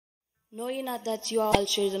Know ye not that you are all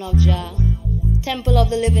children of Jah, temple of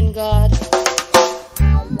the living God? Jah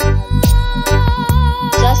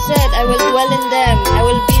said, I will dwell in them, I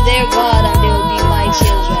will be their God, and they will be my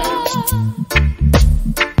children.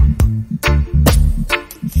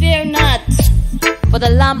 Fear not, for the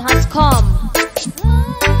Lamb has come.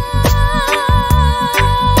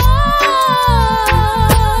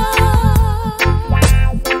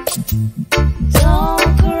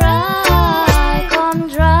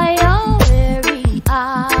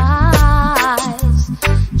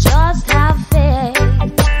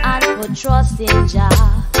 Trust in Jah,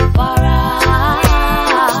 for I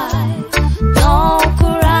don't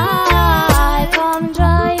cry, come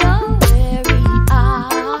dry your weary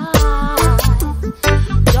eyes.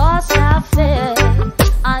 Just have faith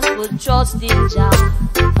and put trust in Jah,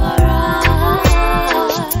 for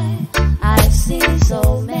I've seen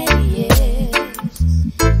so many years,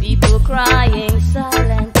 people crying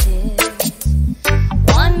silent tears,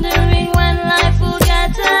 wondering when life will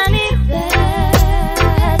get any better.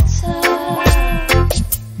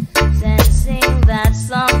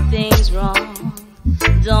 Something's wrong,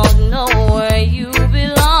 don't know where you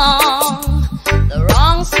belong. The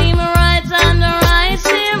wrong seem right and the right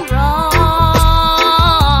seem wrong.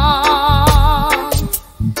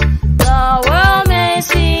 The world may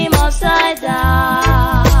seem upside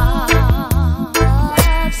down,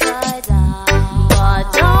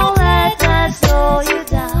 but don't let that slow you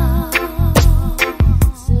down.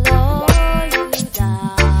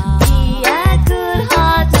 Be a good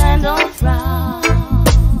heart and don't frown.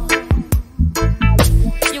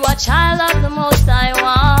 Child of the Most High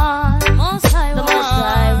One, the Most High One.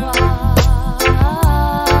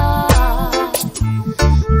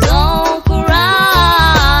 Don't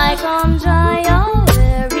cry, come dry your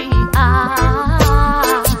weary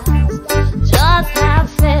eyes. Just have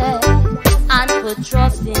faith and put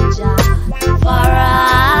trust in Jah, for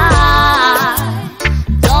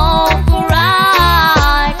don't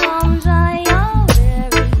cry, come dry your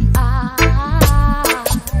weary eyes.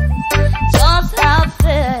 Just have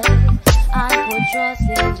faith. Trust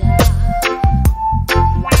in Jah.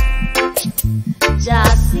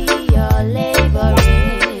 Jah see your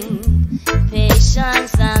laboring,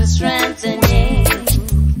 patience and strengthening,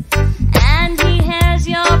 and He hears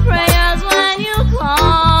your prayers when you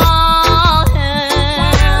call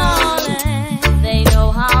Him. They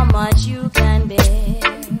know how much you can bear.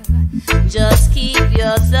 Just keep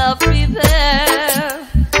yourself prepared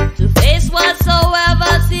to face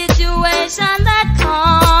whatsoever situation that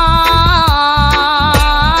comes.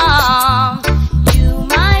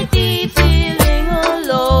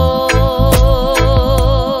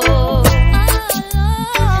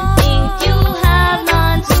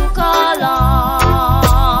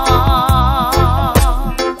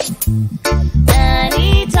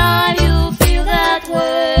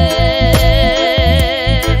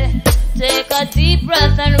 Deep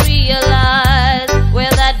breath and realize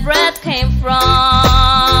where that breath came from.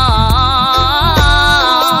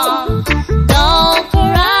 Don't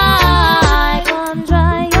cry, come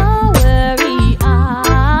dry your weary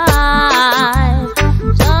eyes.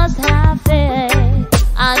 Just have faith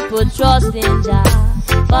and put trust in Jah,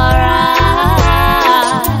 for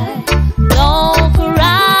don't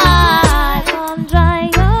cry, come dry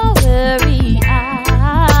your weary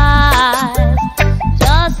eyes.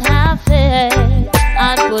 Just have faith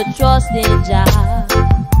and put trust in Jah.